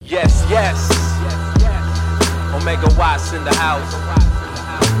Yes, yes. Omega Watts in the house.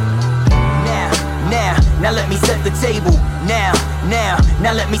 Now let me set the table. Now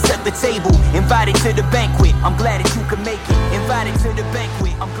let me set the table. Invited to the banquet, I'm glad that you could make it. Invited to the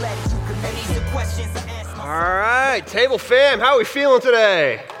banquet, I'm glad that you could make it. These are questions I ask myself. All right, table fam, how are we feeling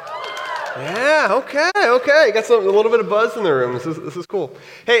today? Yeah, okay. You got a little bit of buzz in the room. This is cool.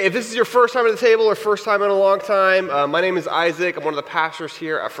 Hey, if this is your first time at the table or first time in a long time, my name is Isaac. I'm one of the pastors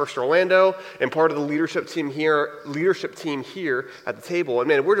here at First Orlando and part of the leadership team here at the table. And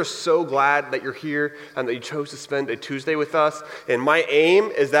man, we're just so glad that you're here and that you chose to spend a Tuesday with us. And my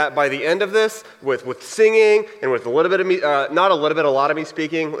aim is that by the end of this, with singing and with a little bit of me, not a little bit, a lot of me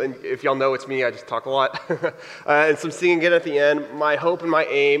speaking, and if y'all know it's me, I just talk a lot, and some singing again at the end, my hope and my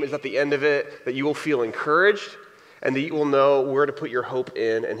aim is at the end of it that you will feel encouraged and that you will know where to put your hope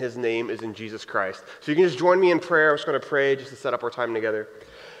in, and his name is in Jesus Christ. So you can just join me in prayer. I'm just going to pray just to set up our time together.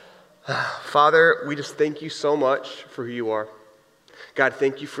 Father, we just thank you so much for who you are. God,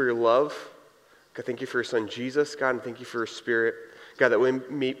 thank you for your love. God, thank you for your son Jesus. God, and thank you for your spirit. God, that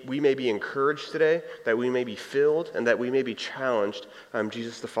we may be encouraged today, that we may be filled, and that we may be challenged,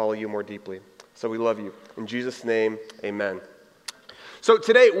 Jesus, to follow you more deeply. So we love you. In Jesus' name, amen. So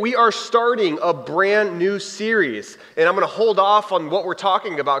today we are starting a brand new series, and I'm going to hold off on what we're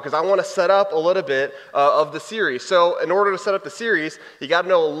talking about because I want to set up a little bit of the series. So in order to set up the series, you got to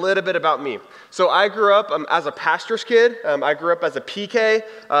know a little bit about me. So I grew up as a pastor's kid. I grew up as a PK,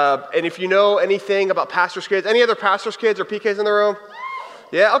 and if you know anything about pastor's kids, any other pastor's kids or PKs in the room?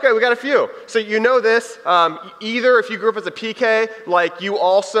 Yeah, okay, we got a few. So you know this, either if you grew up as a PK, like you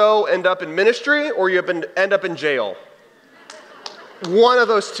also end up in ministry, or you end up in jail. One of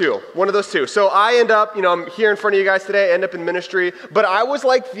those two. So I end up, I'm here in front of you guys today, I end up in ministry, but I was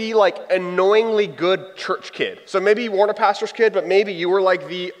like the annoyingly good church kid. So maybe you weren't a pastor's kid, but maybe you were like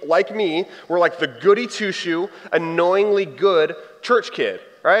me, were like the goody two-shoe, annoyingly good church kid,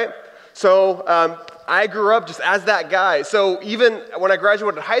 right? So I grew up just as that guy. So even when I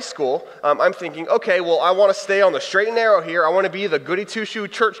graduated high school, I'm thinking, okay, well, I want to stay on the straight and narrow here. I want to be the goody two-shoe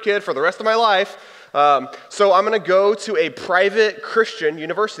church kid for the rest of my life. So I'm going to go to a private Christian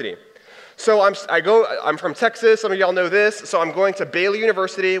university. So I'm from Texas. Some of y'all know this. So I'm going to Baylor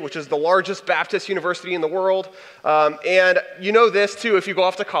University, which is the largest Baptist university in the world. And you know this too, if you go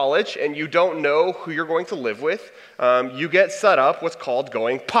off to college and you don't know who you're going to live with, you get set up what's called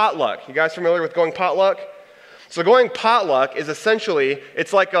going potluck. You guys familiar with going potluck? So going potluck is essentially,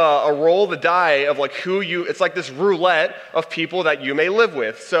 it's like a roll of the die of it's like this roulette of people that you may live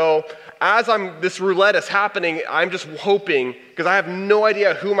with. So as this roulette is happening, I'm just hoping, because I have no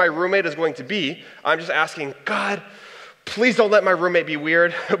idea who my roommate is going to be, I'm just asking, God, please don't let my roommate be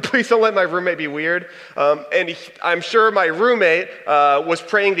weird. Please don't let my roommate be weird. I'm sure my roommate was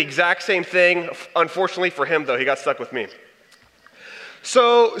praying the exact same thing. Unfortunately for him, though, he got stuck with me.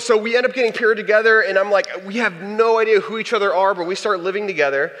 So we end up getting paired together, and I'm like, we have no idea who each other are, but we start living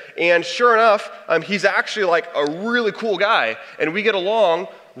together. And sure enough, he's actually like a really cool guy, and we get along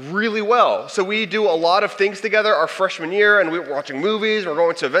really well. So we do a lot of things together our freshman year, and we're watching movies, we're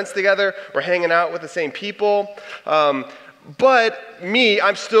going to events together, we're hanging out with the same people. But me,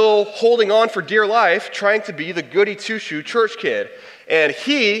 I'm still holding on for dear life, trying to be the goody two-shoe church kid. And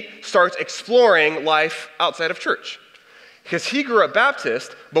he starts exploring life outside of church. Because he grew up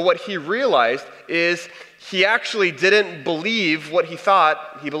Baptist, but what he realized is he actually didn't believe what he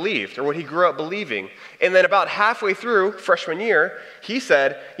thought he believed, or what he grew up believing. And then about halfway through freshman year, he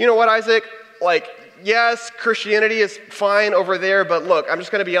said, you know what, Isaac, yes, Christianity is fine over there, but look, I'm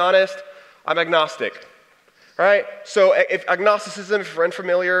just going to be honest, I'm agnostic. Right? So if agnosticism, if you're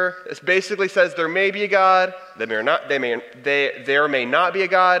unfamiliar, it basically says there may be a God, there may not be a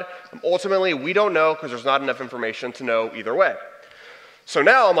God. Ultimately, we don't know because there's not enough information to know either way. So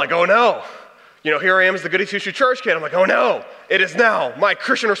now I'm like, oh no. Here I am as the goody two-shoe church kid. I'm like, oh no, it is now my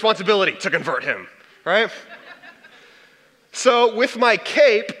Christian responsibility to convert him. Right? So with my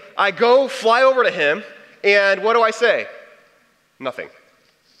cape, I fly over to him, and what do I say? Nothing.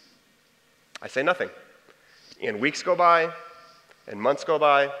 I say nothing. And weeks go by, and months go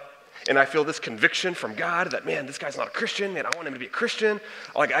by, and I feel this conviction from God that, man, this guy's not a Christian, and I want him to be a Christian.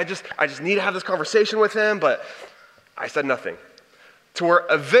 I just need to have this conversation with him, but I said nothing. To where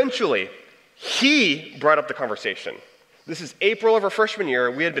eventually, he brought up the conversation. This is April of our freshman year.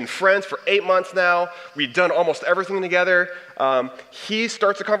 We had been friends for 8 months now. We'd done almost everything together. He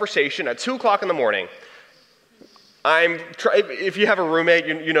starts a conversation at 2 o'clock in the morning. If you have a roommate,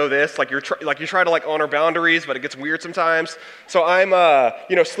 you know this. Like you try to honor boundaries, but it gets weird sometimes. So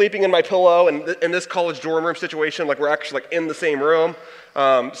I'm sleeping in my pillow, and in this college dorm room situation, we're actually in the same room.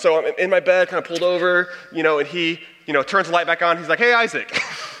 So I'm in my bed, kind of pulled over, and he turns the light back on. He's like, "Hey, Isaac."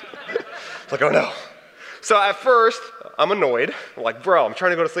 It's like, oh no. So at first I'm annoyed. I'm like, "Bro, I'm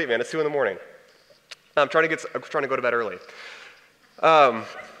trying to go to sleep, man. It's 2 a.m. I'm trying to go to bed early."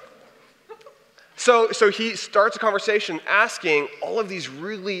 So he starts a conversation asking all of these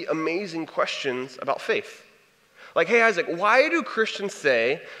really amazing questions about faith. Like, "Hey, Isaac, why do Christians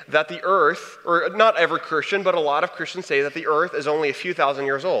say that the earth," or not every Christian, but a lot of Christians say that the earth is only a few thousand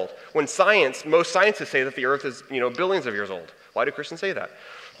years old, when most scientists say that the earth is, billions of years old? Why do Christians say that?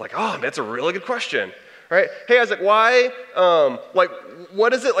 Like, oh, that's a really good question. Right? "Hey, Isaac, why, what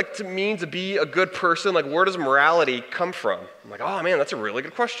does it mean to be a good person? Where does morality come from?" I'm like, "Oh man, that's a really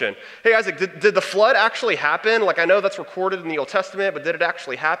good question." "Hey, Isaac, did the flood actually happen? I know that's recorded in the Old Testament, but did it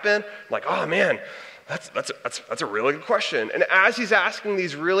actually happen?" I'm like, "Oh man, that's a really good question." And as he's asking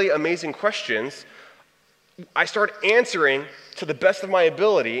these really amazing questions, I start answering to the best of my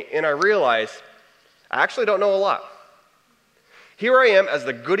ability, and I realize I actually don't know a lot. Here I am as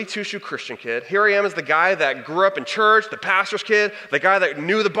the goody two-shoe Christian kid. Here I am as the guy that grew up in church, the pastor's kid, the guy that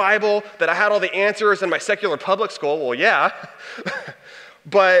knew the Bible, that I had all the answers in my secular public school. Well, yeah.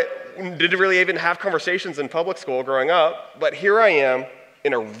 But didn't really even have conversations in public school growing up. But here I am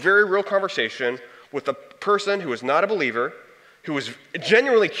in a very real conversation with a person who is not a believer, who was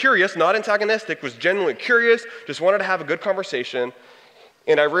genuinely curious, not antagonistic, was genuinely curious, just wanted to have a good conversation.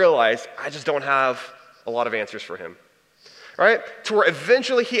 And I realized I just don't have a lot of answers for him. Right? To where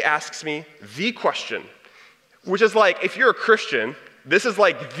eventually he asks me the question, which is if you're a Christian, this is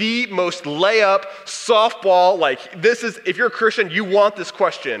the most layup, softball, if you're a Christian, you want this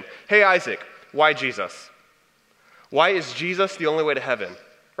question. "Hey, Isaac, why Jesus? Why is Jesus the only way to heaven?"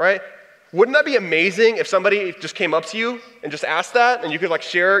 Right? Wouldn't that be amazing if somebody just came up to you and just asked that, and you could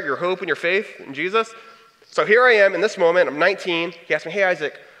share your hope and your faith in Jesus? So here I am in this moment, I'm 19, he asked me, "Hey,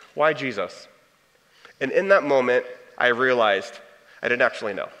 Isaac, why Jesus?" And in that moment, I realized I didn't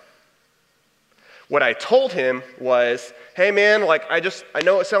actually know. What I told him was, "Hey man, I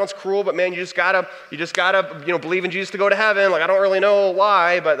know it sounds cruel, but man, you just gotta believe in Jesus to go to heaven. I don't really know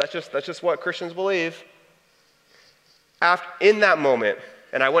why, but that's just what Christians believe." In that moment,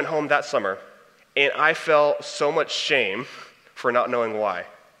 and I went home that summer, and I felt so much shame for not knowing why.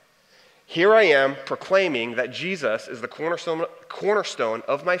 Here I am proclaiming that Jesus is the cornerstone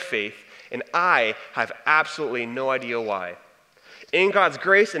of my faith, and I have absolutely no idea why. In God's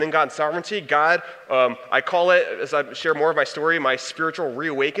grace and in God's sovereignty, God, I call it, as I share more of my story, my spiritual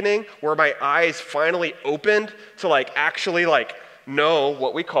reawakening, where my eyes finally opened to actually know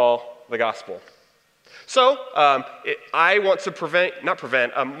what we call the gospel. So I want to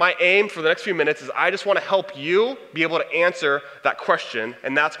my aim for the next few minutes is I just want to help you be able to answer that question,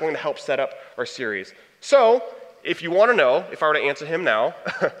 and that's going to help set up our series. So if you want to know, if I were to answer him now,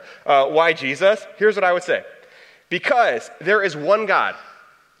 why Jesus, here's what I would say. Because there is one God,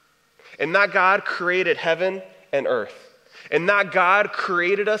 and that God created heaven and earth. And that God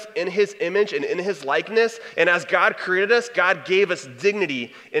created us in his image and in his likeness, and as God created us, God gave us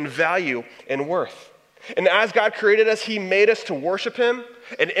dignity and value and worth. And as God created us, he made us to worship him,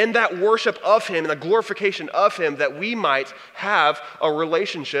 and in that worship of him and the glorification of him, that we might have a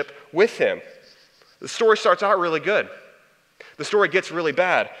relationship with him. The story starts out really good. The story gets really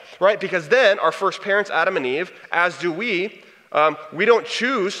bad, right? Because then our first parents, Adam and Eve, as do we don't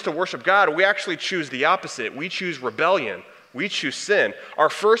choose to worship God. We actually choose the opposite. We choose rebellion. We choose sin. Our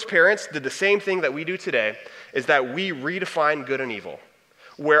first parents did the same thing that we do today, is that we redefine good and evil.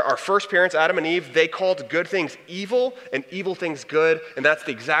 Where our first parents, Adam and Eve, they called good things evil and evil things good, and that's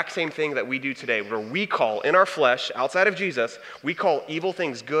the exact same thing that we do today, where we call in our flesh, outside of Jesus, we call evil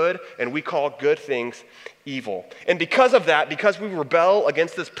things good, and we call good things evil. And because of that, because we rebel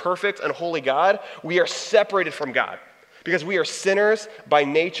against this perfect and holy God, we are separated from God. Because we are sinners by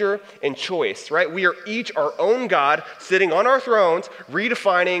nature and choice, right? We are each our own God, sitting on our thrones,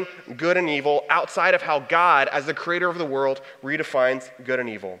 redefining good and evil outside of how God, as the creator of the world, redefines good and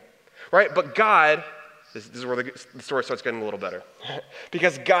evil, right? But God, this is where the story starts getting a little better.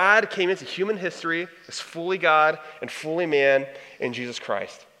 Because God came into human history as fully God and fully man in Jesus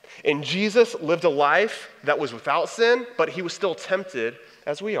Christ. And Jesus lived a life that was without sin, but he was still tempted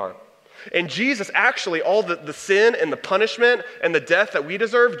as we are. And Jesus actually, all the sin and the punishment and the death that we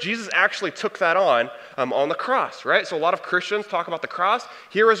deserve, Jesus actually took that on the cross, right? So a lot of Christians talk about the cross.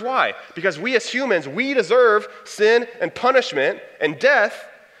 Here is why. Because we as humans, we deserve sin and punishment and death,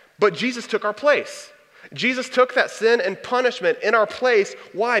 but Jesus took our place. Jesus took that sin and punishment in our place.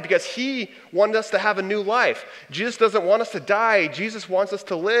 Why? Because he wanted us to have a new life. Jesus doesn't want us to die. Jesus wants us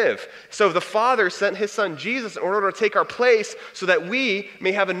to live. So the Father sent his son Jesus in order to take our place so that we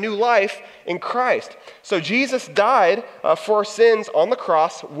may have a new life in Christ. So Jesus died for our sins on the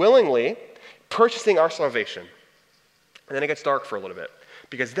cross willingly, purchasing our salvation. And then it gets dark for a little bit,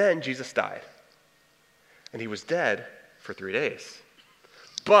 because then Jesus died. And he was dead for 3 days.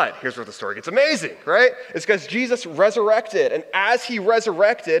 But here's where the story gets amazing, right? It's because Jesus resurrected. And as he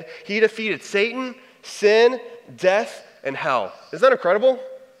resurrected, he defeated Satan, sin, death, and hell. Isn't that incredible?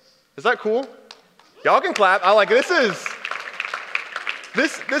 Is that cool? Y'all can clap. I like it.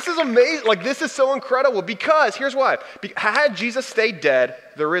 This is amazing. Like, this is so incredible because here's why. Had Jesus stayed dead,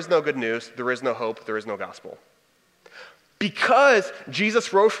 there is no good news, there is no hope, there is no gospel. Because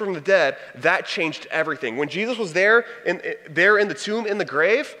Jesus rose from the dead, that changed everything. When Jesus was there in the tomb, in the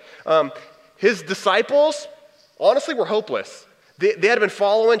grave, his disciples honestly were hopeless. They had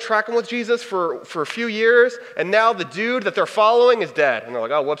been tracking with Jesus for a few years, and now the dude that they're following is dead. And they're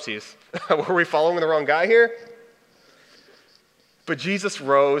like, oh, whoopsies. Were we following the wrong guy here? But Jesus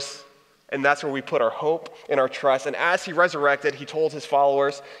rose, and that's where we put our hope and our trust. And as he resurrected, he told his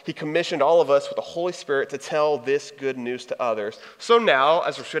followers, he commissioned all of us with the Holy Spirit to tell this good news to others. So now,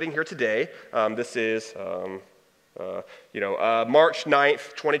 as we're sitting here today, this is March 9th,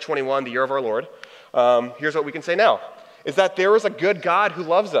 2021, the year of our Lord. Here's what we can say now, is that there is a good God who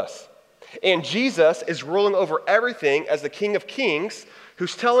loves us. And Jesus is ruling over everything as the King of Kings,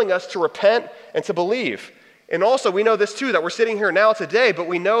 who's telling us to repent and to believe. And also, we know this too, that we're sitting here now today, but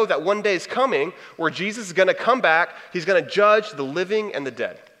we know that one day is coming where Jesus is going to come back. He's going to judge the living and the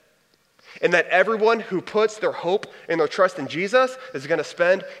dead. And that everyone who puts their hope and their trust in Jesus is going to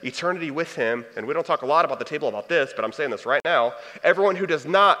spend eternity with him. And we don't talk a lot about the table about this, but I'm saying this right now. Everyone who does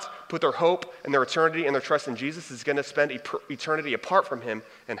not put their hope and their eternity and their trust in Jesus is going to spend eternity apart from him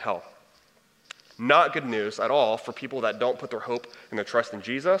in hell. Not good news at all for people that don't put their hope and their trust in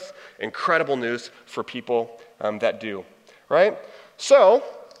Jesus. Incredible news for people that do, right? So,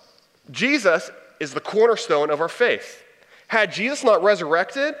 Jesus is the cornerstone of our faith. Had Jesus not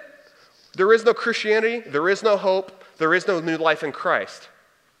resurrected, there is no Christianity, there is no hope, there is no new life in Christ,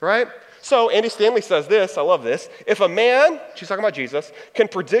 right? So, Andy Stanley says this, I love this. If a man, she's talking about Jesus, can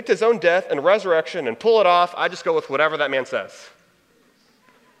predict his own death and resurrection and pull it off, I just go with whatever that man says.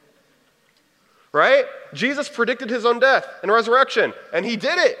 Right? Jesus predicted his own death and resurrection, and he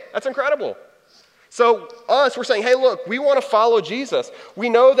did it. That's incredible. So we're saying, hey, look, we want to follow Jesus. We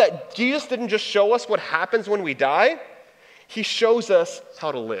know that Jesus didn't just show us what happens when we die. He shows us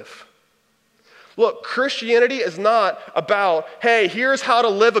how to live. Look, Christianity is not about, hey, here's how to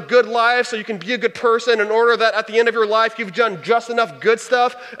live a good life so you can be a good person in order that at the end of your life you've done just enough good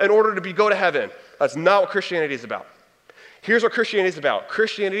stuff in order to go to heaven. That's not what Christianity is about. Here's what Christianity is about.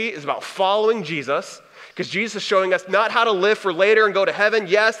 Christianity is about following Jesus, because Jesus is showing us not how to live for later and go to heaven.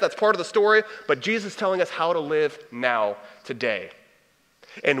 Yes, that's part of the story, but Jesus is telling us how to live now, today.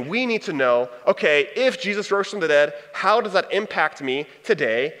 And we need to know, okay, if Jesus rose from the dead, how does that impact me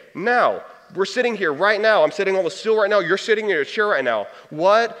today, now? We're sitting here right now. I'm sitting on the stool right now. You're sitting in your chair right now.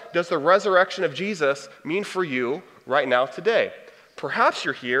 What does the resurrection of Jesus mean for you right now, today? Perhaps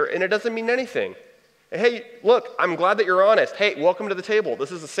you're here and it doesn't mean anything. Hey, look, I'm glad that you're honest. Hey, welcome to the table.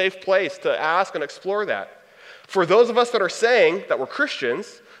 This is a safe place to ask and explore that. For those of us that are saying that we're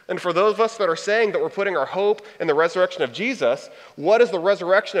Christians, and for those of us that are saying that we're putting our hope in the resurrection of Jesus, what does the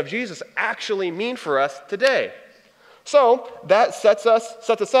resurrection of Jesus actually mean for us today? So that sets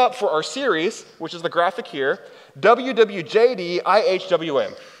us up for our series, which is the graphic here,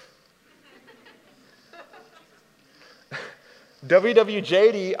 WWJD-IHWM.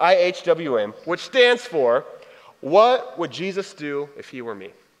 WWJD-IHWM, which stands for, what would Jesus do if he were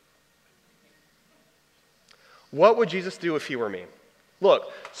me? What would Jesus do if he were me?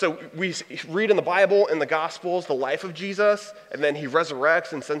 Look, so we read in the Bible, in the Gospels, the life of Jesus, and then he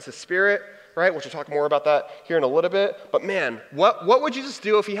resurrects and sends his Spirit, right? Which we'll talk more about that here in a little bit. But man, what would Jesus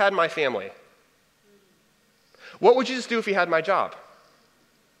do if he had my family? What would Jesus do if he had my job?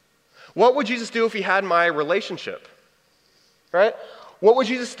 What would Jesus do if he had my relationship? Right? What would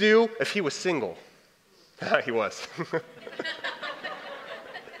Jesus do if he was single? He was.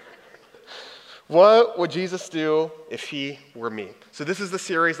 What would Jesus do if he were me? So this is the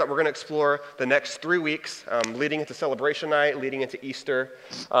series that we're going to explore the next 3 weeks, leading into Celebration Night, leading into Easter.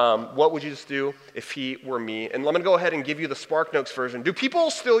 What would Jesus do if he were me? And I'm going to go ahead and give you the SparkNotes version. Do people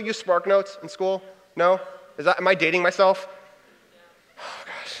still use SparkNotes in school? No? Am I dating myself? Oh,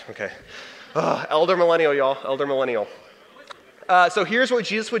 gosh. Okay. Elder millennial, y'all. Elder millennial. So here's what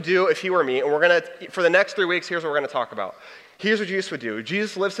Jesus would do if he were me, and for the next 3 weeks, here's what we're going to talk about. Here's what Jesus would do.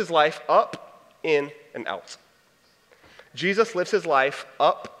 Jesus lives his life up, in, and out. Jesus lives his life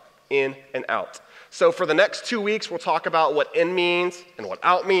up, in, and out. So for the next 2 weeks, we'll talk about what in means and what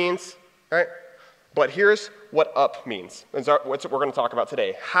out means, right? But here's what up means. That's what we're going to talk about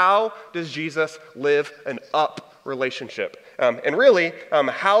today. How does Jesus live an up relationship? And really,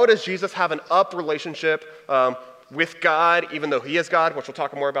 how does Jesus have an up relationship with God, even though he is God, which we'll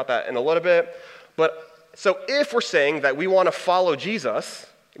talk more about that in a little bit. But so if we're saying that we want to follow Jesus,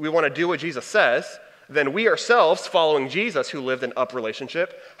 we want to do what Jesus says, then we ourselves, following Jesus who lived an up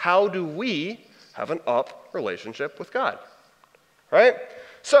relationship, how do we have an up relationship with God? Right?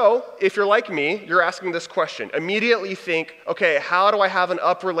 So if you're like me, you're asking this question. Immediately think, okay, how do I have an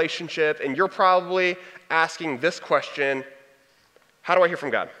up relationship? And you're probably asking this question, how do I hear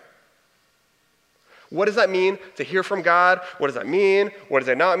from God? What does that mean to hear from God? What does that mean? What does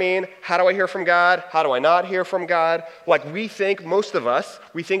it not mean? How do I hear from God? How do I not hear from God? Like most of us,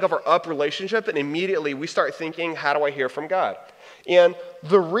 we think of our up relationship and immediately we start thinking, how do I hear from God? And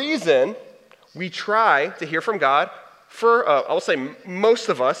the reason we try to hear from God, I'll say most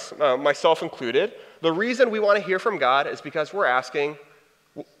of us, myself included, the reason we want to hear from God is because we're asking,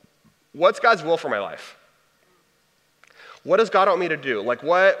 what's God's will for my life? What does God want me to do? Like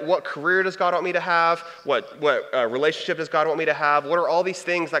what career does God want me to have? What relationship does God want me to have? What are all these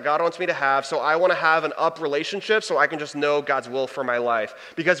things that God wants me to have? So I want to have an up relationship so I can just know God's will for my life.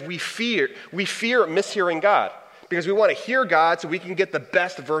 Because we fear mishearing God. Because we want to hear God so we can get the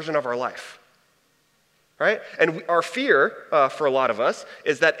best version of our life. Right? And our fear, for a lot of us,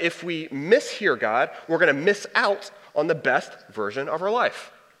 is that if we mishear God, we're going to miss out on the best version of our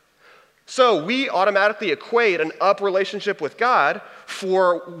life. So we automatically equate an up relationship with God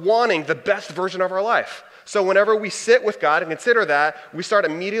for wanting the best version of our life. So whenever we sit with God and consider that, we start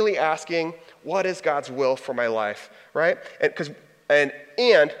immediately asking, what is God's will for my life, right? And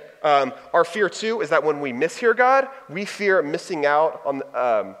our fear too is that when we mishear God, we fear missing out on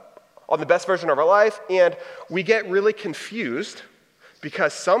the best version of our life, and we get really confused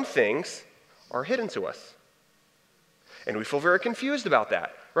because some things are hidden to us. And we feel very confused about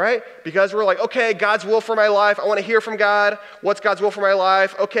that, right? Because we're like, okay, God's will for my life. I want to hear from God. What's God's will for my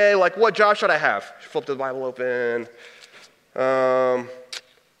life? Okay, like what job should I have? Flip the Bible open.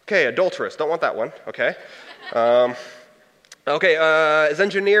 Okay, adulteress. Don't want that one. Okay. Is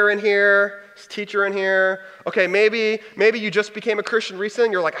engineer in here? Is teacher in here? Okay, maybe you just became a Christian recently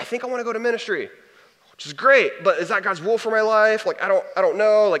and you're like, I think I want to go to ministry. Which is great, but is that God's will for my life? Like, I don't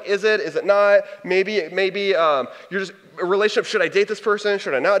know. Like, is it not? Maybe you're just a relationship. Should I date this person?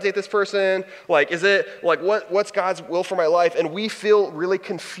 Should I not date this person? Like, is it like what's God's will for my life? And we feel really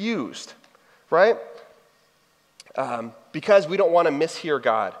confused, right? Because we don't want to mishear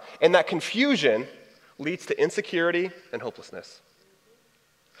God, and that confusion leads to insecurity and hopelessness.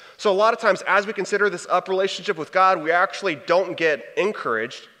 So a lot of times, as we consider this up relationship with God, we actually don't get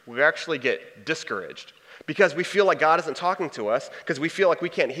encouraged. We actually get discouraged because we feel like God isn't talking to us, because we feel like we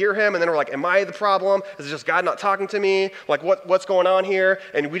can't hear him, and then we're like, am I the problem? Is it just God not talking to me? Like, what's going on here?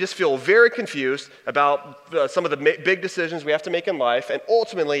 And we just feel very confused about some of the big decisions we have to make in life, and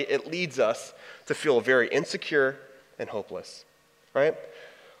ultimately it leads us to feel very insecure and hopeless, right?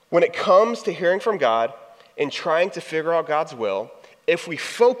 When it comes to hearing from God and trying to figure out God's will, if we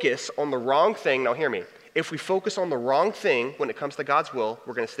focus on the wrong thing, now hear me, if we focus on the wrong thing when it comes to God's will,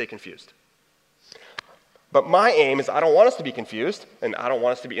 we're going to stay confused. But my aim is I don't want us to be confused, and I don't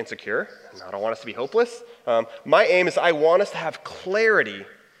want us to be insecure, and I don't want us to be hopeless. My aim is I want us to have clarity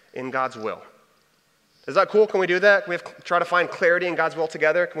in God's will. Is that cool? Can we do that? Can we try to find clarity in God's will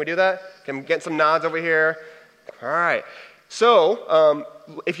together? Can we do that? Can we get some nods over here? All right. So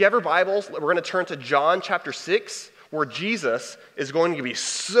if you have your Bibles, we're going to turn to John chapter 6, where Jesus is going to be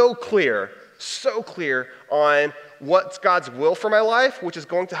so clear on what's God's will for my life, which is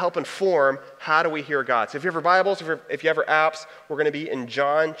going to help inform how do we hear God. So if you have your Bibles, if you have your apps, we're going to be in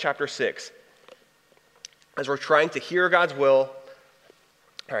John chapter 6. As we're trying to hear God's will.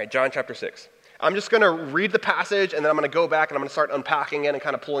 All right, John chapter 6. I'm just going to read the passage, and then I'm going to go back and I'm going to start unpacking it and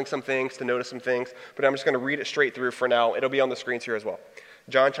kind of pulling some things to notice some things. But I'm just going to read it straight through for now. It'll be on the screens here as well.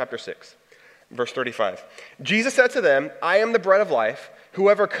 John chapter 6, verse 35. Jesus said to them, I am the bread of life.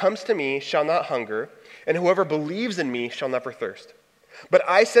 Whoever comes to me shall not hunger, and whoever believes in me shall never thirst. But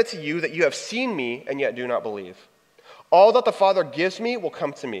I said to you that you have seen me and yet do not believe. All that the Father gives me will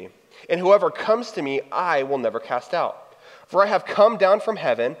come to me, and whoever comes to me I will never cast out. For I have come down from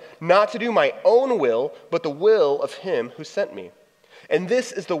heaven not to do my own will, but the will of him who sent me. And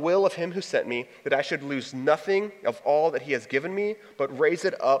this is the will of him who sent me, that I should lose nothing of all that he has given me, but raise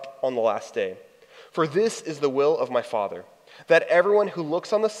it up on the last day. For this is the will of my Father, that everyone who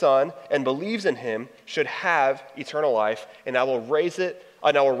looks on the Son and believes in him should have eternal life, and I will raise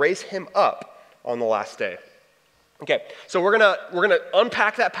him up on the last day. Okay, so we're gonna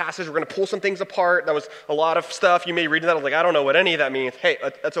unpack that passage. We're gonna pull some things apart. That was a lot of stuff. You may read that. I was like, I don't know what any of that means. Hey,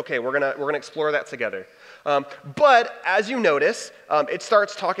 that's okay. We're gonna explore that together. But as you notice, it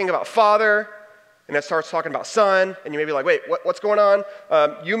starts talking about Father, and it starts talking about Son, and you may be like, wait, what's going on?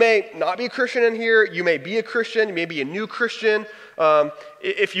 You may not be a Christian in here. You may be a Christian. You may be a new Christian.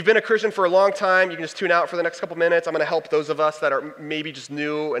 If you've been a Christian for a long time, you can just tune out for the next couple minutes. I'm going to help those of us that are maybe just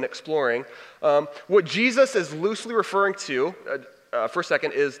new and exploring. What Jesus is loosely referring to, for a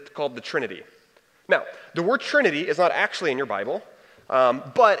second, is called the Trinity. Now, the word Trinity is not actually in your Bible,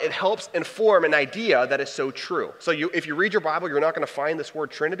 but it helps inform an idea that is so true. So if you read your Bible, you're not going to find this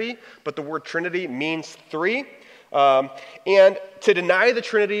word Trinity, but the word Trinity means three. And to deny the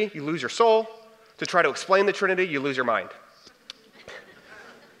Trinity, you lose your soul. To try to explain the Trinity, you lose your mind.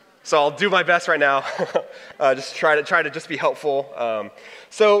 So I'll do my best right now, just try to just be helpful.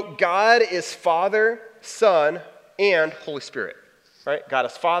 So God is Father, Son, and Holy Spirit, right? God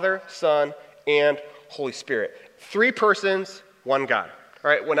is Father, Son, and Holy Spirit. Three persons, one God. All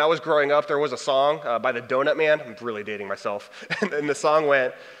right, when I was growing up, there was a song by the Donut Man. I'm really dating myself. And the song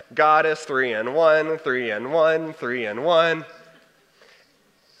went, God is three and one, three and one, three and one.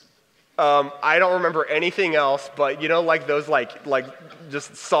 I don't remember anything else, but you know, like those like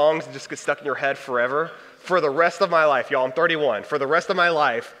just songs that just get stuck in your head forever. For the rest of my life, y'all, I'm 31. For the rest of my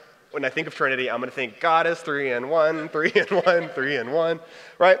life, when I think of Trinity, I'm going to think God is three and one, three and one, three and one,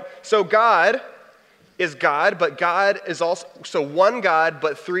 right? So God is God, but God is also, so one God,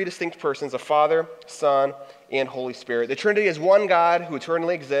 but three distinct persons, a Father, Son, and Holy Spirit. The Trinity is one God who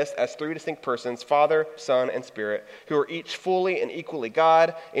eternally exists as three distinct persons, Father, Son, and Spirit, who are each fully and equally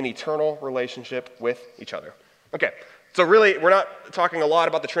God in eternal relationship with each other. Okay, so really, we're not talking a lot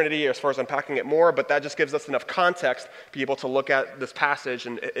about the Trinity as far as unpacking it more, but that just gives us enough context to be able to look at this passage,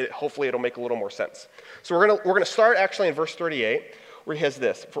 and hopefully it'll make a little more sense. So we're gonna start actually in verse 38, where he has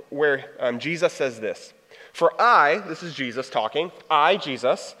this, where Jesus says this. For I, this is Jesus talking, I,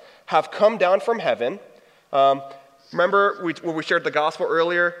 Jesus, have come down from heaven. Remember when we shared the gospel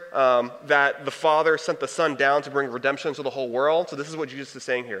earlier, that the Father sent the Son down to bring redemption to the whole world? So this is what Jesus is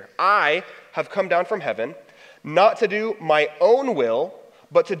saying here. I have come down from heaven, not to do my own will,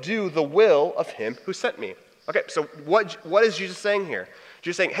 but to do the will of him who sent me. Okay, so what is Jesus saying here?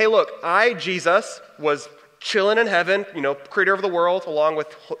 Jesus saying, hey, look, I, Jesus, was chilling in heaven, creator of the world, along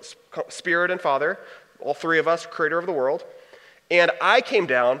with Spirit and Father, all three of us, creator of the world. And I came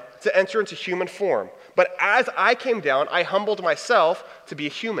down to enter into human form. But as I came down, I humbled myself to be a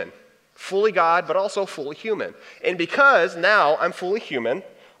human, fully God, but also fully human. And because now I'm fully human,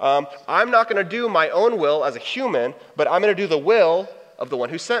 I'm not going to do my own will as a human, but I'm going to do the will of the one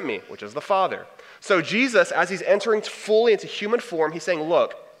who sent me, which is the Father. So Jesus, as he's entering fully into human form, he's saying,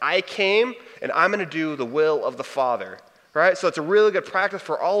 look, I came and I'm going to do the will of the Father. Right? So it's a really good practice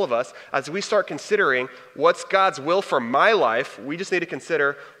for all of us as we start considering what's God's will for my life. We just need to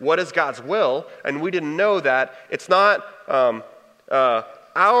consider what is God's will, and we didn't know that it's not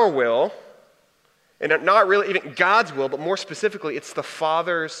our will, and not really even God's will, but more specifically, it's the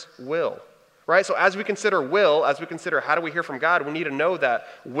Father's will. Right? So as we consider will, as we consider how do we hear from God, we need to know that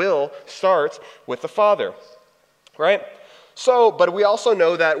will starts with the Father. Right? So, but we also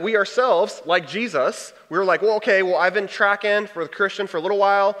know that we ourselves, like Jesus, we were like, I've been tracking for the Christian for a little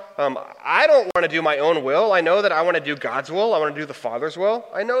while. I don't want to do my own will. I know that I want to do God's will. I want to do the Father's will.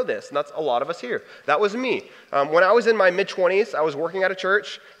 I know this, and that's a lot of us here. That was me. When I was in my mid-20s, I was working at a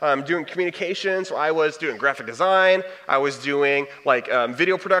church, doing communications. So I was doing graphic design. I was doing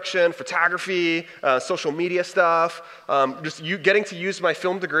video production, photography, social media stuff, getting to use my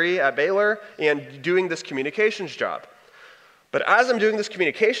film degree at Baylor and doing this communications job. But as I'm doing this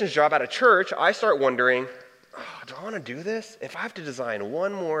communications job at a church, I start wondering, do I want to do this? If I have to design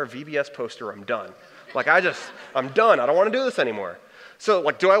one more VBS poster, I'm done. I'm done. I don't want to do this anymore. So,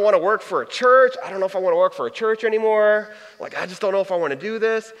 do I want to work for a church? I don't know if I want to work for a church anymore. I just don't know if I want to do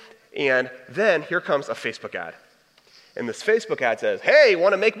this. And then here comes a Facebook ad. And this Facebook ad says, hey,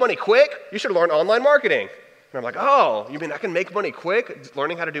 want to make money quick? You should learn online marketing. And I'm like, oh, you mean I can make money quick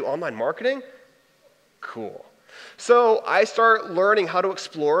learning how to do online marketing? Cool. So I start learning how to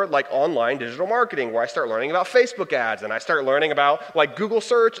explore like online digital marketing, where I start learning about Facebook ads, and I start learning about like Google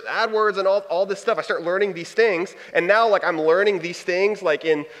search, AdWords, and all this stuff. I start learning these things, and now like I'm learning these things like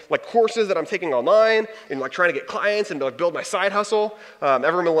in like courses that I'm taking online, and like trying to get clients and to like build my side hustle.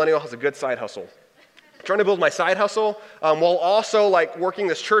 Every millennial has a good side hustle. Trying to build my side hustle while also like working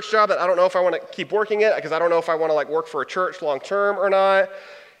this church job that I don't know if I want to keep working it, because I don't know if I want to like work for a church long term or not.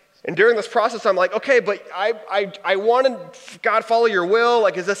 And during this process, I'm like, okay, but I want to, God, follow your will.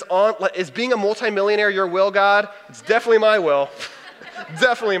 Like, is being a multimillionaire your will, God? It's definitely my will.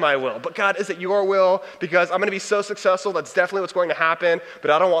 Definitely my will. But God, is it your will? Because I'm going to be so successful. That's definitely what's going to happen. But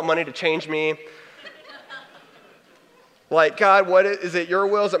I don't want money to change me. Like, God, is it your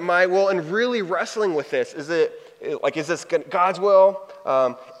will? Is it my will? And really wrestling with this. Is this God's will?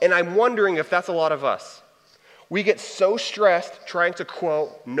 And I'm wondering if that's a lot of us. We get so stressed trying to,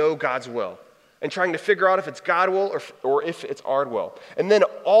 quote, know God's will and trying to figure out if it's God's will or if it's our will. And then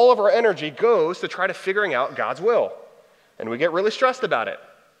all of our energy goes to try to figuring out God's will. And we get really stressed about it.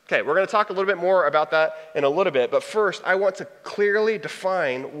 Okay, we're going to talk a little bit more about that in a little bit. But first, I want to clearly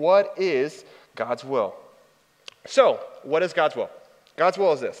define what is God's will. So, what is God's will? God's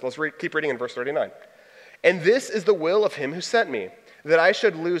will is this. Let's keep reading in verse 39. And this is the will of him who sent me, that I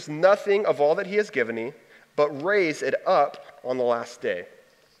should lose nothing of all that he has given me, but raise it up on the last day.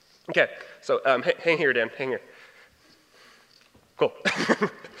 Okay, so hang here, Dan, hang here. Cool.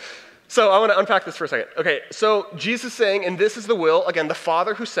 So I want to unpack this for a second. Okay, so Jesus is saying, and this is the will, again, the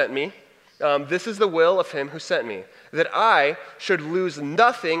Father who sent me, this is the will of him who sent me, that I should lose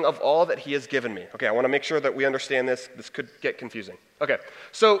nothing of all that he has given me. Okay, I want to make sure that we understand this. This could get confusing. Okay,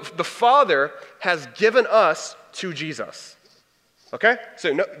 so the Father has given us to Jesus. Okay,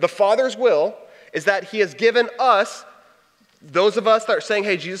 so the Father's will is that he has given us, those of us that are saying,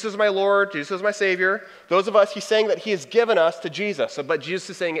 hey, Jesus is my Lord, Jesus is my Savior, those of us, he's saying that he has given us to Jesus. But Jesus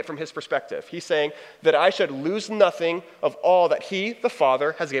is saying it from his perspective. He's saying that I should lose nothing of all that he, the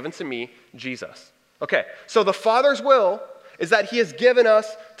Father, has given to me, Jesus. Okay, so the Father's will is that he has given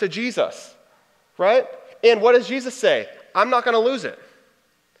us to Jesus, right? And what does Jesus say? I'm not going to lose it.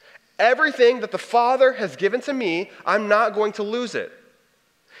 Everything that the Father has given to me, I'm not going to lose it.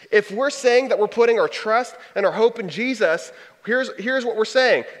 If we're saying that we're putting our trust and our hope in Jesus, here's what we're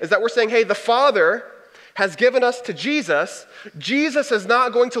saying, is that we're saying, hey, the Father has given us to Jesus. Jesus is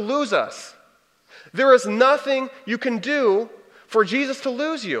not going to lose us. There is nothing you can do for Jesus to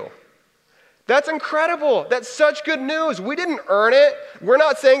lose you. That's incredible. That's such good news. We didn't earn it. We're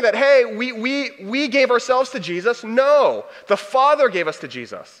not saying that, hey, we gave ourselves to Jesus. No, the Father gave us to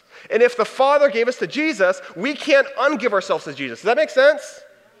Jesus. And if the Father gave us to Jesus, we can't ungive ourselves to Jesus. Does that make sense?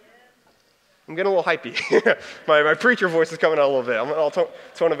 I'm getting a little hypey. my preacher voice is coming out a little bit. I'll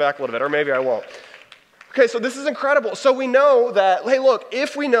tone it back a little bit, or maybe I won't. Okay, so this is incredible. So we know that, hey, look,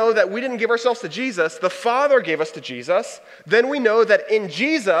 if we know that we didn't give ourselves to Jesus, the Father gave us to Jesus, then we know that in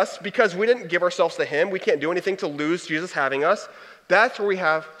Jesus, because we didn't give ourselves to him, we can't do anything to lose Jesus having us. That's where we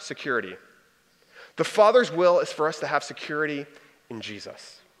have security. The Father's will is for us to have security in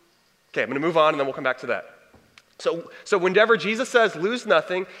Jesus. Okay, I'm going to move on, and then we'll come back to that. So whenever Jesus says lose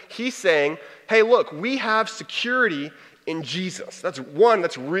nothing, he's saying, hey, look, we have security in Jesus. That's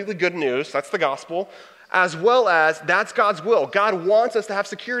really good news. That's the gospel. As well as that's God's will. God wants us to have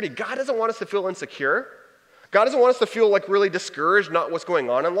security. God doesn't want us to feel insecure. God doesn't want us to feel like really discouraged, not what's going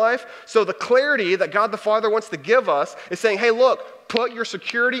on in life. So the clarity that God the Father wants to give us is saying, hey, look, put your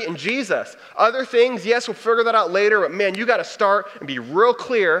security in Jesus. Other things, yes, we'll figure that out later, but man, you got to start and be real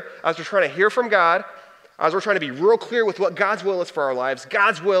clear as we're trying to hear from God, as we're trying to be real clear with what God's will is for our lives.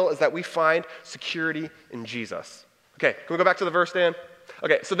 God's will is that we find security in Jesus. Okay, can we go back to the verse, Dan?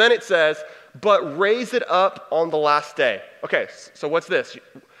 Okay, so then it says, but raise it up on the last day. Okay, so what's this?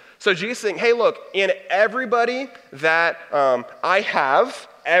 So Jesus is saying, hey, look, in everybody that I have,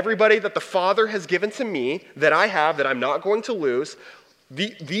 everybody that the Father has given to me, that I have, that I'm not going to lose,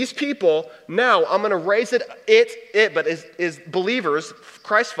 these people, now I'm going to raise but as believers,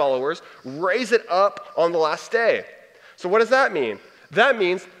 Christ followers, raise it up on the last day. So what does that mean? That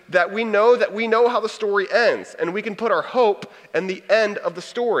means that we know how the story ends, and we can put our hope in the end of the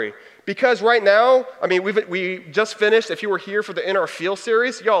story. Because right now, I mean, we just finished, if you were here for the In Our Feel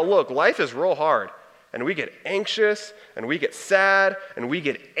series, y'all, look, life is real hard. And we get anxious, and we get sad, and we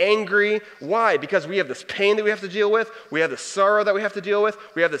get angry. Why? Because we have this pain that we have to deal with. We have this sorrow that we have to deal with.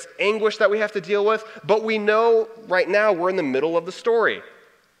 We have this anguish that we have to deal with. But we know right now we're in the middle of the story.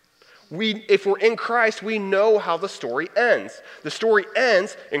 if we're in Christ, we know how the story ends. The story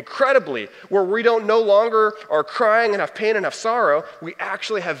ends incredibly, where we don't no longer are crying and have pain and have sorrow. We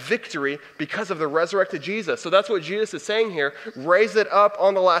actually have victory because of the resurrected Jesus. So that's what Jesus is saying here. Raise it up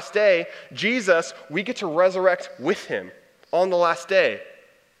on the last day. Jesus, we get to resurrect with him on the last day.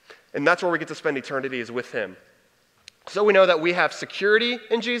 And that's where we get to spend eternity, is with him. So we know that we have security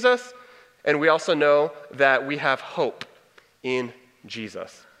in Jesus, and we also know that we have hope in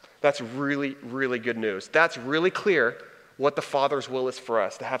Jesus. That's really, really good news. That's really clear what the Father's will is for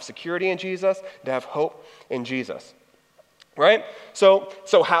us, to have security in Jesus, to have hope in Jesus. Right? So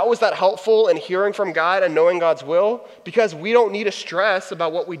how is that helpful in hearing from God and knowing God's will? Because we don't need to stress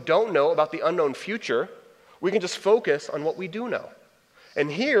about what we don't know about the unknown future. We can just focus on what we do know.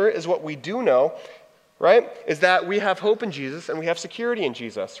 And here is what we do know, right, is that we have hope in Jesus and we have security in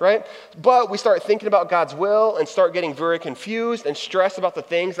Jesus, right? But we start thinking about God's will and start getting very confused and stressed about the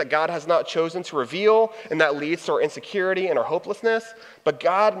things that God has not chosen to reveal, and that leads to our insecurity and our hopelessness. But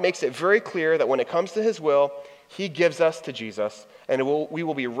God makes it very clear that when it comes to his will, he gives us to Jesus, and we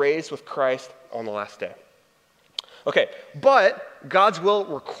will be raised with Christ on the last day. Okay, but God's will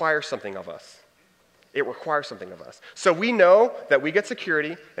requires something of us. It requires something of us. So we know that we get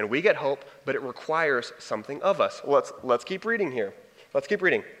security and we get hope, but it requires something of us. Let's keep reading here. Let's keep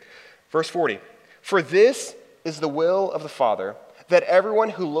reading. Verse 40. For this is the will of the Father, that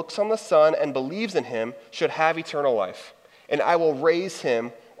everyone who looks on the Son and believes in him should have eternal life, and I will raise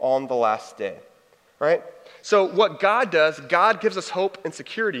him on the last day. Right? So what God does, God gives us hope and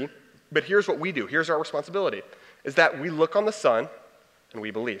security, but here's what we do. Here's our responsibility, is that we look on the Son and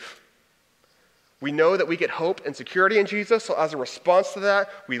we believe. We know that we get hope and security in Jesus, so as a response to that,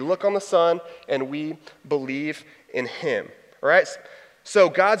 we look on the Son and we believe in him. All right? So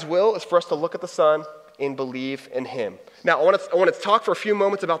God's will is for us to look at the Son and believe in him. Now, I want to talk for a few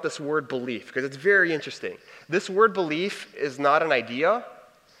moments about this word belief, because it's very interesting. This word belief is not an idea.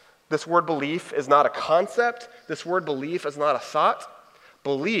 This word belief is not a concept. This word belief is not a thought.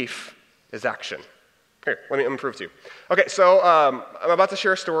 Belief is action. Here, let me prove to you. Okay, so I'm about to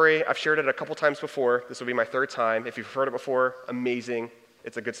share a story. I've shared it a couple times before. This will be my third time. If you've heard it before, amazing.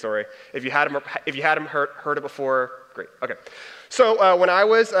 It's a good story. If you hadn't heard it before, great. Okay. So when I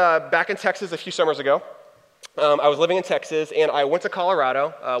was back in Texas a few summers ago, I was living in Texas, and I went to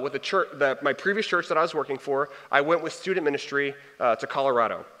Colorado with the church, my previous church that I was working for. I went with student ministry to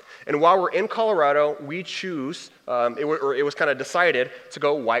Colorado. And while we're in Colorado, we choose, it was kind of decided to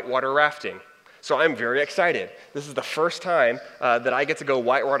go whitewater rafting. So I'm very excited. This is the first time that I get to go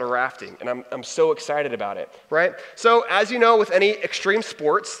whitewater rafting, and I'm so excited about it, right? So as you know, with any extreme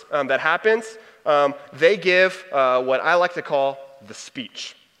sports that happens, they give what I like to call the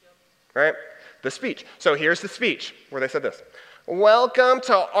speech, right? The speech. So here's the speech where they said this. Welcome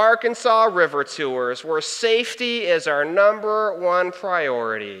to Arkansas River Tours, where safety is our number one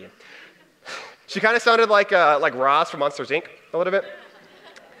priority. She kind of sounded like Roz from Monsters, Inc. a little bit.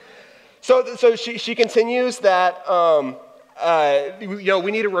 So she continues that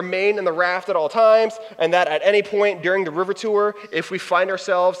we need to remain in the raft at all times, and that at any point during the river tour, if we find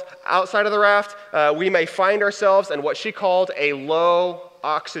ourselves outside of the raft, we may find ourselves in what she called a low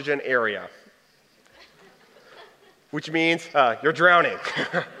oxygen area, which means you're drowning,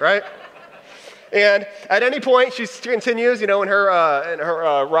 right? And at any point, she continues, in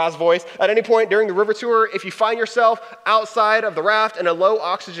her Roz voice, at any point during the river tour, if you find yourself outside of the raft in a low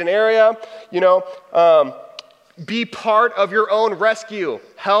oxygen area, be part of your own rescue.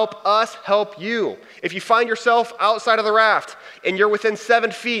 Help us help you. If you find yourself outside of the raft and you're within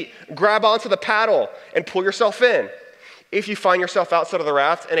 7 feet, grab onto the paddle and pull yourself in. If you find yourself outside of the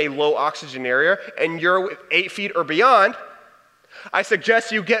raft in a low oxygen area and you're 8 feet or beyond, I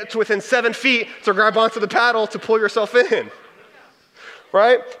suggest you get to within 7 feet to grab onto the paddle to pull yourself in,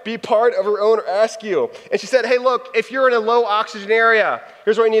 right? Be part of your own rescue. And she said, hey, look, if you're in a low oxygen area,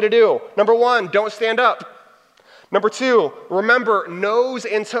 here's what you need to do. Number 1, don't stand up. Number 2, remember nose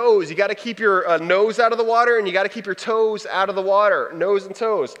and toes. You got to keep your nose out of the water, and you got to keep your toes out of the water, nose and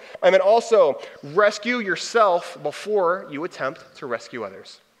toes. And then also rescue yourself before you attempt to rescue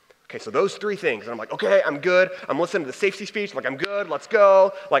others. Okay, so those 3 things. And I'm like, okay, I'm good. I'm listening to the safety speech. Like, I'm good. Let's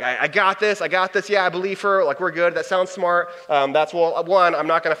go. Like, I got this. Yeah, I believe her. Like, we're good. That sounds smart. That's, well, 1, I'm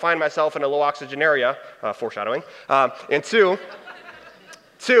not going to find myself in a low oxygen area, foreshadowing. And 2,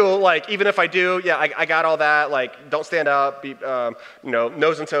 like, even if I do, yeah, I got all that. Like, don't stand up. Be,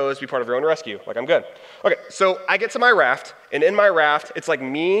 nose and toes. Be part of your own rescue. Like, I'm good. Okay, so I get to my raft, and in my raft, it's like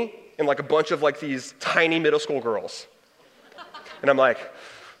me and like a bunch of like these tiny middle school girls. And I'm like,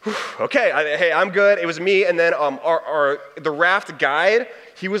 okay, hey, I'm good. It was me, and then the raft guide,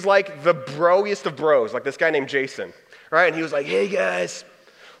 He was like the broiest of bros, like this guy named Jason, right? And he was like, hey guys,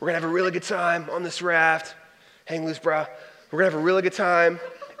 we're gonna have a really good time on this raft. Hang loose, brah. We're gonna have a really good time.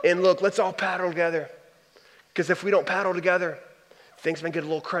 And look, let's all paddle together. Because if we don't paddle together, things might get a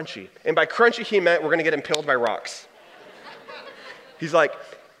little crunchy. And by crunchy, he meant we're gonna get impaled by rocks. He's like,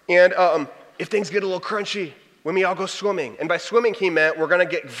 and if things get a little crunchy, when we all go swimming. And by swimming, he meant we're gonna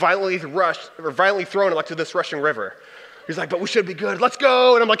get violently thrown like to this rushing river. He's like, but we should be good. Let's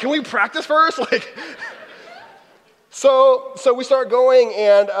go. And I'm like, can we practice first? Like, so we start going,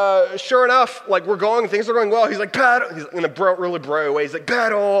 and sure enough, like we're going, things are going well. He's like, paddle. He's in a really bro way. He's like,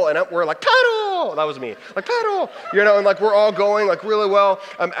 paddle, and we're like, paddle. That was me, like paddle, and like we're all going like really well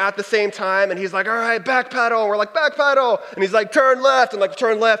at the same time. And he's like, all right, back paddle. And we're like, back paddle. And he's like, turn left, and like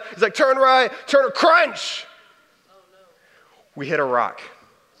turn left. He's like, turn right, turn crunch. We hit a rock.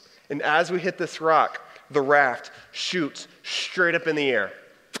 And as we hit this rock, the raft shoots straight up in the air.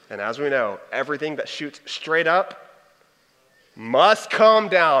 And as we know, everything that shoots straight up must come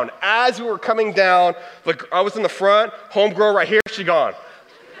down. As we were coming down, like I was in the front, homegirl right here, she gone.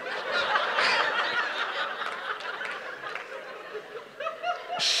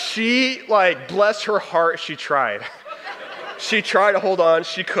 She, like, bless her heart, she tried. She tried to hold on,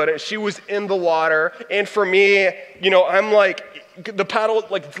 she couldn't. She was in the water, and for me, I'm like, the paddle,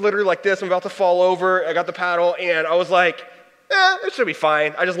 like literally like this, I'm about to fall over, I got the paddle, and I was like, it should be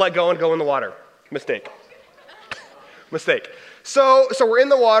fine. I just let go and go in the water. Mistake. So we're in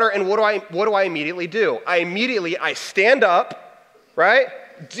the water, and what do I immediately do? I stand up, right?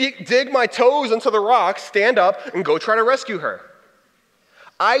 Dig my toes into the rock, stand up, and go try to rescue her.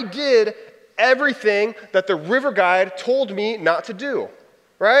 I did everything that the river guide told me not to do,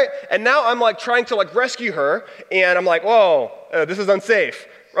 right? And now I'm like trying to like rescue her, and I'm like, whoa, this is unsafe.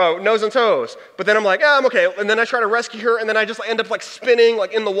 Oh, nose and toes. But then I'm like, I'm okay. And then I try to rescue her, and then I just end up like spinning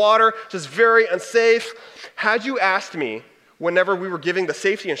like in the water, just very unsafe. Had you asked me whenever we were giving the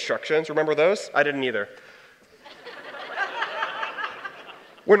safety instructions, remember those? I didn't either.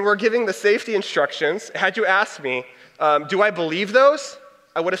 When we're giving the safety instructions, had you asked me, do I believe those?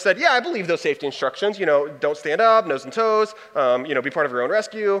 I would have said, yeah, I believe those safety instructions. Don't stand up, nose and toes, be part of your own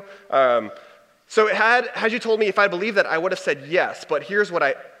rescue. So had you told me if I believed that, I would have said yes. But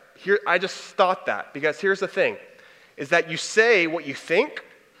I just thought that, because here's the thing, is that you say what you think,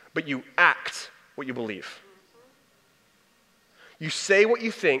 but you act what you believe. You say what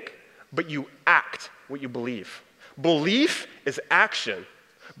you think, but you act what you believe. Belief is action.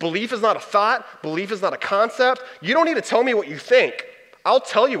 Belief is not a thought. Belief is not a concept. You don't need to tell me what you think. I'll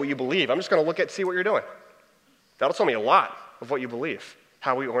tell you what you believe. I'm just going to see what you're doing. That'll tell me a lot of what you believe,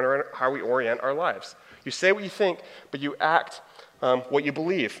 how we orient our lives. You say what you think, but you act what you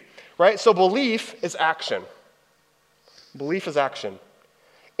believe, right? So belief is action. Belief is action.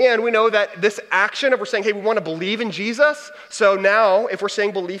 And we know that this action, if we're saying, hey, we want to believe in Jesus, so now if we're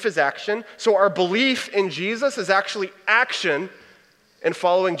saying belief is action, so our belief in Jesus is actually action in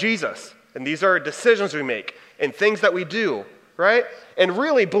following Jesus. And these are decisions we make and things that we do, right? And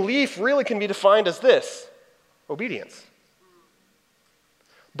really, belief really can be defined as this: obedience.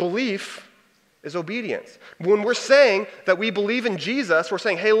 Belief is obedience. When we're saying that we believe in Jesus, we're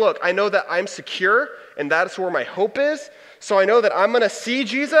saying, hey, look, I know that I'm secure, and that's where my hope is. So I know that I'm going to see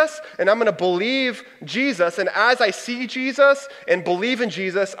Jesus, and I'm going to believe Jesus. And as I see Jesus and believe in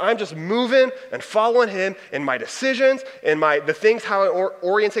Jesus, I'm just moving and following him in my decisions, in the things, how I'm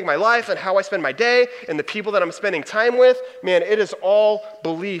orienting my life, and how I spend my day, and the people that I'm spending time with. Man, it is all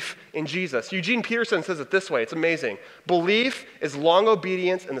belief in Jesus. Eugene Peterson says it this way. It's amazing. Belief is long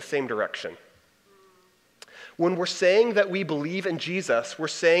obedience in the same direction. When we're saying that we believe in Jesus, we're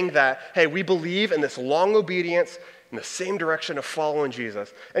saying that, hey, we believe in this long obedience in the same direction of following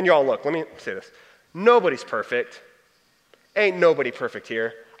Jesus. And y'all, look, let me say this. Nobody's perfect. Ain't nobody perfect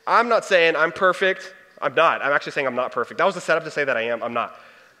here. I'm not saying I'm perfect. I'm not. I'm actually saying I'm not perfect. That was the setup to say that I am. I'm not.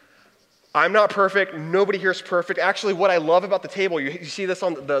 I'm not perfect. Nobody here is perfect. Actually, what I love about the table, you see this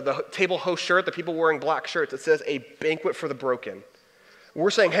on the table host shirt, the people wearing black shirts, it says a banquet for the broken. We're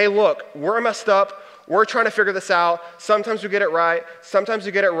saying, hey, look, we're messed up. We're trying to figure this out. Sometimes we get it right. Sometimes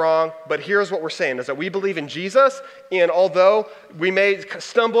we get it wrong. But here's what we're saying, is that we believe in Jesus, and although we may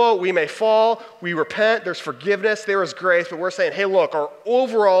stumble, we may fall, we repent, there's forgiveness, there is grace, but we're saying, hey, look, our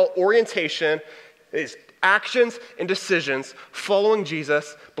overall orientation is actions and decisions following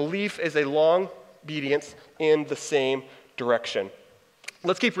Jesus. Belief is a long obedience in the same direction.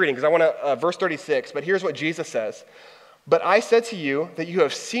 Let's keep reading, because I want to, verse 36, but here's what Jesus says. But I said to you that you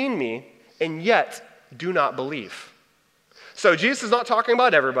have seen me, and yet do not believe. So Jesus is not talking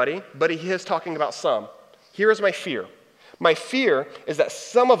about everybody, but he is talking about some. Here is my fear. My fear is that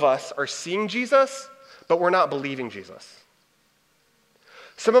some of us are seeing Jesus, but we're not believing Jesus.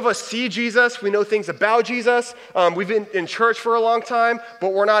 Some of us see Jesus, we know things about Jesus, we've been in church for a long time,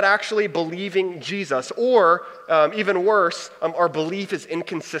 but we're not actually believing Jesus. Or, even worse, our belief is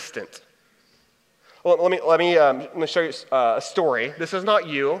inconsistent. Well, let me show you a story. This is not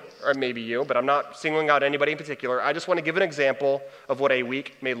you, or maybe you, but I'm not singling out anybody in particular. I just want to give an example of what a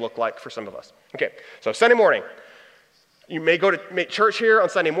week may look like for some of us. Okay, so Sunday morning. You may go to church here on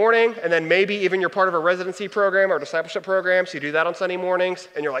Sunday morning, and then maybe even you're part of a residency program or discipleship program, so you do that on Sunday mornings,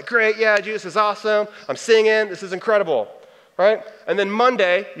 and you're like, great, yeah, Jesus is awesome, I'm singing, this is incredible, right? And then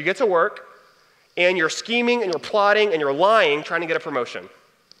Monday, you get to work, and you're scheming, and you're plotting, and you're lying, trying to get a promotion.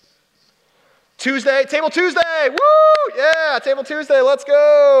 Tuesday, Table Tuesday, woo, yeah, Table Tuesday, let's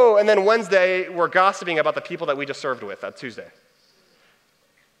go. And then Wednesday, we're gossiping about the people that we just served with that Tuesday.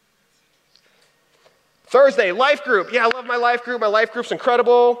 Thursday, life group. Yeah, I love my life group. My life group's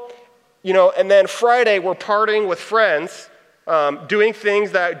incredible. And then Friday, we're partying with friends, doing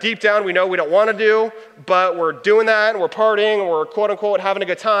things that deep down we know we don't want to do, but we're doing that, and we're partying, and we're quote unquote having a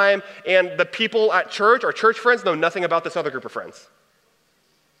good time. And the people at church, our church friends, know nothing about this other group of friends.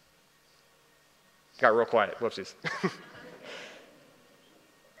 Got real quiet. Whoopsies.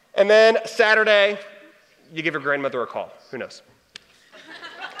 And then Saturday, you give your grandmother a call. Who knows?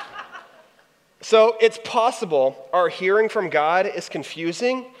 So it's possible our hearing from God is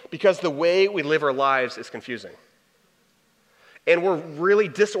confusing because the way we live our lives is confusing. And we're really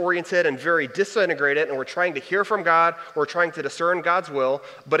disoriented and very disintegrated, and we're trying to hear from God, we're trying to discern God's will,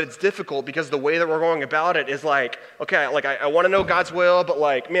 but it's difficult because the way that we're going about it is like, okay, like I want to know God's will, but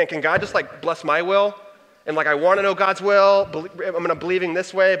like, man, can God just like bless my will? And like, I want to know God's will, I'm going to believing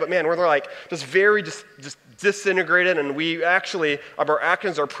this way, but man, we're like just very just disintegrated, and we actually, our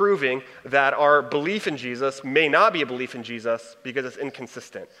actions are proving that our belief in Jesus may not be a belief in Jesus because it's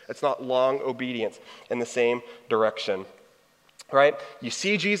inconsistent. It's not long obedience in the same direction, right? You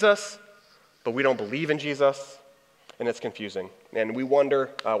see Jesus, but we don't believe in Jesus, and it's confusing. And we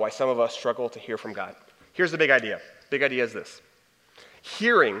wonder why some of us struggle to hear from God. Here's the big idea. Big idea is this.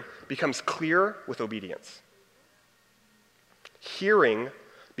 Hearing becomes clear with obedience. Hearing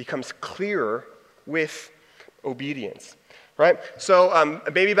becomes clearer with obedience, right? So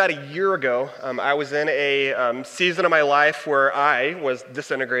maybe about a year ago, I was in a season of my life where I was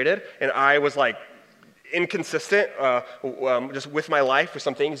disintegrated, and I was like inconsistent just with my life, with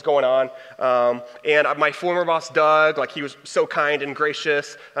some things going on. And my former boss, Doug, like he was so kind and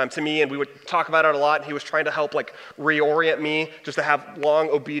gracious to me, and we would talk about it a lot, and he was trying to help like reorient me just to have long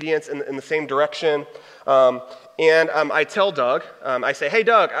obedience in the same direction. And I tell Doug, I say, hey,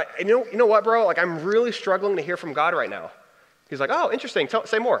 Doug, you know what, bro? Like, I'm really struggling to hear from God right now. He's like, oh, interesting.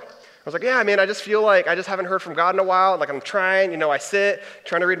 Say more. I was like, yeah, man, I just feel like I just haven't heard from God in a while. Like, I'm trying, I sit,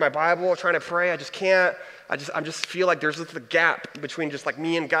 trying to read my Bible, trying to pray. I just can't. I just feel like there's just a gap between just like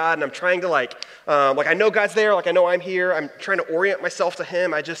me and God, and I'm trying to like I know God's there, like I know I'm here. I'm trying to orient myself to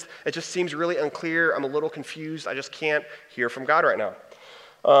Him. It just seems really unclear. I'm a little confused. I just can't hear from God right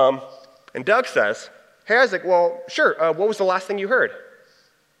now. And Doug says, hey, Isaac, well, sure. What was the last thing you heard? I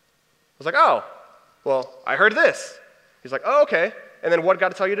was like, oh, well, I heard this. He's like, oh, okay. And then what did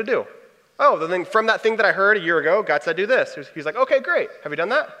God tell you to do? Oh, then from that thing that I heard a year ago, God said do this. He's like, okay, great. Have you done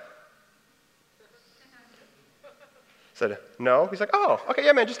that? I said, no. He's like, oh, okay,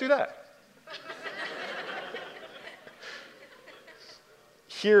 yeah, man, just do that.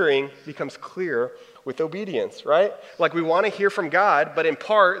 Hearing becomes clear with obedience, right? Like we want to hear from God, but in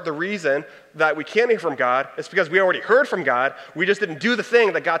part, the reason that we can't hear from God is because we already heard from God. We just didn't do the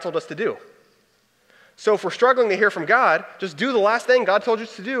thing that God told us to do. So if we're struggling to hear from God, just do the last thing God told you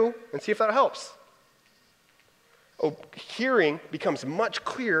to do and see if that helps. Hearing becomes much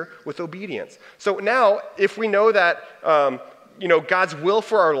clearer with obedience. So now, if we know that God's will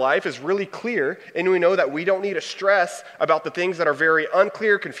for our life is really clear, and we know that we don't need to stress about the things that are very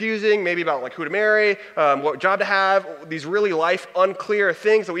unclear, confusing, maybe about like who to marry, what job to have, these really life unclear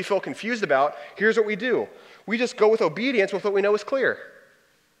things that we feel confused about, here's what we do. We just go with obedience with what we know is clear.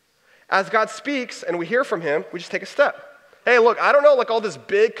 As God speaks and we hear from Him, we just take a step. Hey, look, I don't know like all this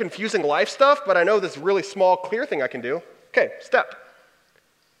big, confusing life stuff, but I know this really small, clear thing I can do. Okay, step.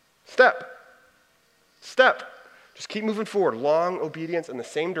 Step. Step. Just keep moving forward. Long obedience in the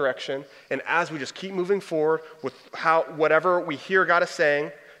same direction. And as we just keep moving forward with whatever we hear God is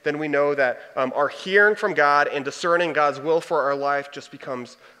saying, then we know that our hearing from God and discerning God's will for our life just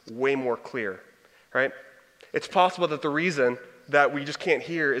becomes way more clear, right? It's possible that the reason that we just can't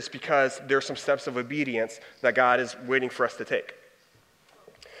hear is because there's some steps of obedience that God is waiting for us to take.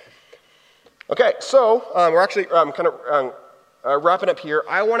 Okay, so we're actually kind of wrapping up here.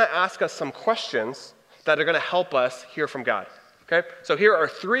 I want to ask us some questions that are going to help us hear from God. Okay, so here are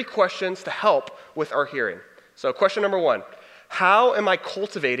 3 questions to help with our hearing. So question number 1, how am I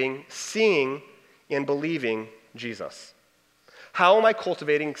cultivating seeing and believing Jesus? How am I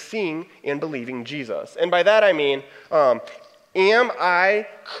cultivating seeing and believing Jesus? And by that I mean, am I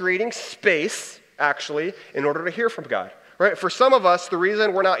creating space, actually, in order to hear from God? Right? For some of us, the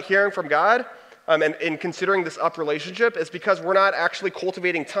reason we're not hearing from God and in considering this up relationship is because we're not actually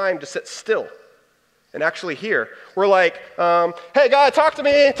cultivating time to sit still and actually hear. We're like, hey, God, talk to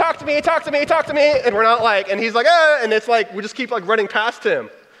me, talk to me, talk to me, talk to me. And we're not like, and he's like, and it's like, we just keep like running past him,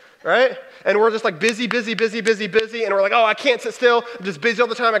 right? And we're just like busy. And we're like, I can't sit still. I'm just busy all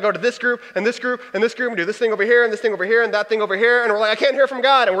the time. I go to this group and this group and this group and do this thing over here and this thing over here and that thing over here. And we're like, I can't hear from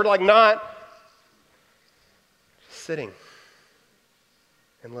God. And we're like not sitting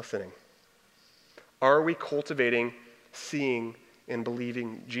and listening. Are we cultivating seeing and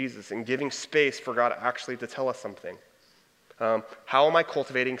believing Jesus and giving space for God actually to tell us something? How am I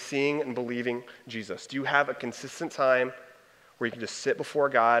cultivating seeing and believing Jesus? Do you have a consistent time where you can just sit before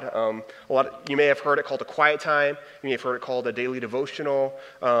God? You may have heard it called a quiet time. You may have heard it called a daily devotional.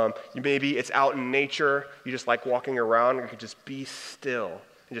 Maybe it's out in nature. You just like walking around, or you can just be still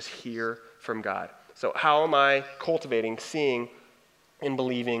and just hear from God. So how am I cultivating seeing and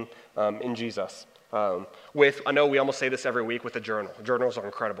believing in Jesus? I know we almost say this every week with a journal. Journals are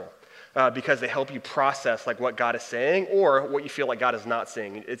incredible because they help you process like what God is saying or what you feel like God is not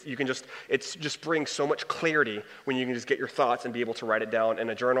saying. It just brings so much clarity when you can just get your thoughts and be able to write it down in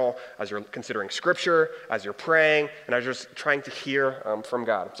a journal as you're considering scripture, as you're praying, and as you're just trying to hear from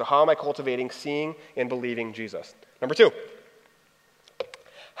God. So how am I cultivating seeing and believing Jesus? Number 2,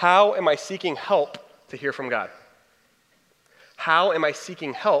 how am I seeking help to hear from God? How am I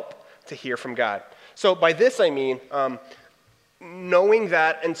seeking help to hear from God? So by this I mean knowing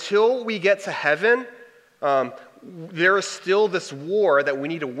that until we get to heaven, there is still this war that we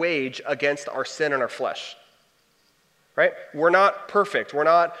need to wage against our sin and our flesh. Right? We're not perfect. We're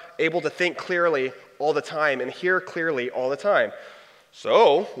not able to think clearly all the time and hear clearly all the time.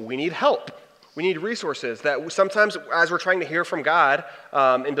 So we need help. We need resources that sometimes as we're trying to hear from God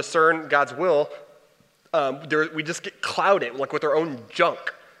and discern God's will, we just get clouded like with our own junk.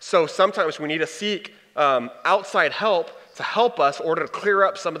 So sometimes we need to seek outside help to help us in order to clear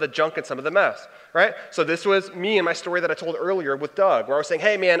up some of the junk and some of the mess, right? So this was me and my story that I told earlier with Doug, where I was saying,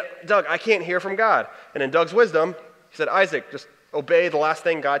 hey man, Doug, I can't hear from God. And in Doug's wisdom, he said, Isaac, just obey the last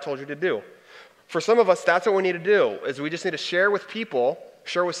thing God told you to do. For some of us, that's what we need to do, is we just need to share with people,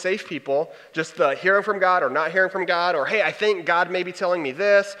 share with safe people, just hearing from God or not hearing from God, or hey, I think God may be telling me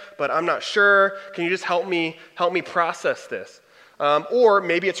this, but I'm not sure. Can you just help me process this? Or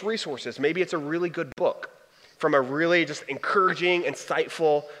maybe it's resources. Maybe it's a really good book from a really just encouraging,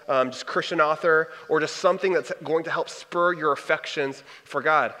 insightful, just Christian author, or just something that's going to help spur your affections for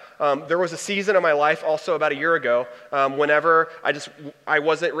God. There was a season of my life also about a year ago whenever I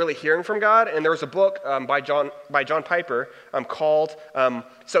wasn't really hearing from God, and there was a book by John Piper called,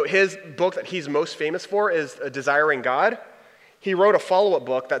 so his book that he's most famous for is Desiring God. He wrote a follow-up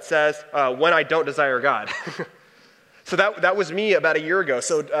book that says, When I Don't Desire God. So that was me about a year ago.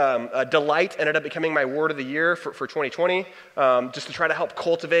 So Delight ended up becoming my word of the year for 2020, just to try to help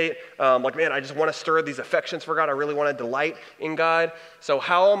cultivate, I just want to stir these affections for God. I really want to delight in God. So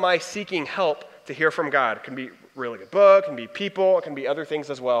how am I seeking help to hear from God? It can be a really good book, it can be people, it can be other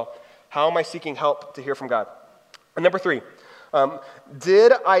things as well. How am I seeking help to hear from God? And number 3,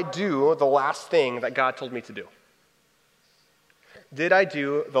 did I do the last thing that God told me to do? Did I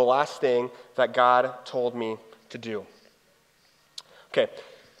do the last thing that God told me to do? Okay,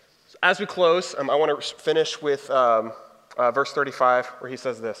 so as we close, I want to finish with verse 35, where he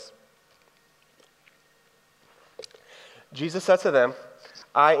says this. Jesus said to them,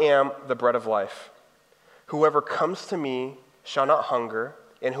 I am the bread of life. Whoever comes to me shall not hunger,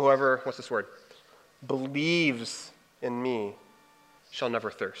 and whoever, what's this word? Believes in me shall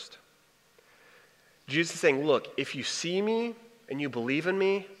never thirst. Jesus is saying, look, if you see me and you believe in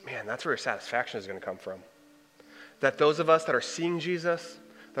me, man, that's where your satisfaction is going to come from. That those of us that are seeing Jesus,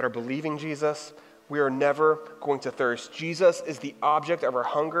 that are believing Jesus, we are never going to thirst. Jesus is the object of our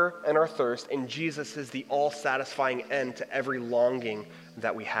hunger and our thirst, and Jesus is the all-satisfying end to every longing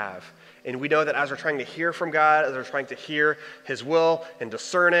that we have. And we know that as we're trying to hear from God, as we're trying to hear his will and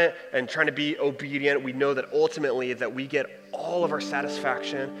discern it and trying to be obedient, we know that ultimately that we get all of our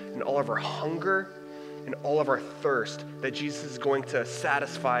satisfaction and all of our hunger and all of our thirst, that Jesus is going to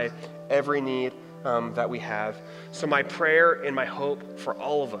satisfy every need that we have. So my prayer and my hope for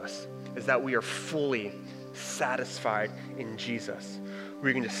all of us is that we are fully satisfied in Jesus.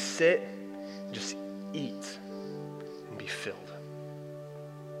 We can just sit, just eat, and be filled.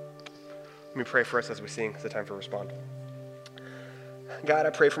 Let me pray for us as we sing. It's the time for respond. God, I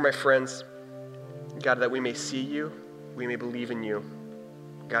pray for my friends. God, that we may see you, we may believe in you.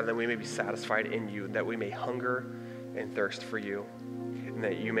 God, that we may be satisfied in you, that we may hunger and thirst for you, and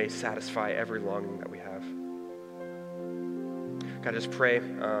that you may satisfy every longing that we have. God, just pray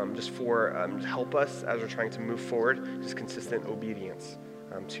just for help us as we're trying to move forward, just consistent obedience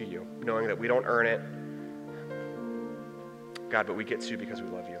to you, knowing that we don't earn it, God, but we get to because we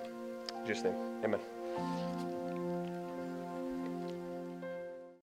love you. In Jesus' name, amen.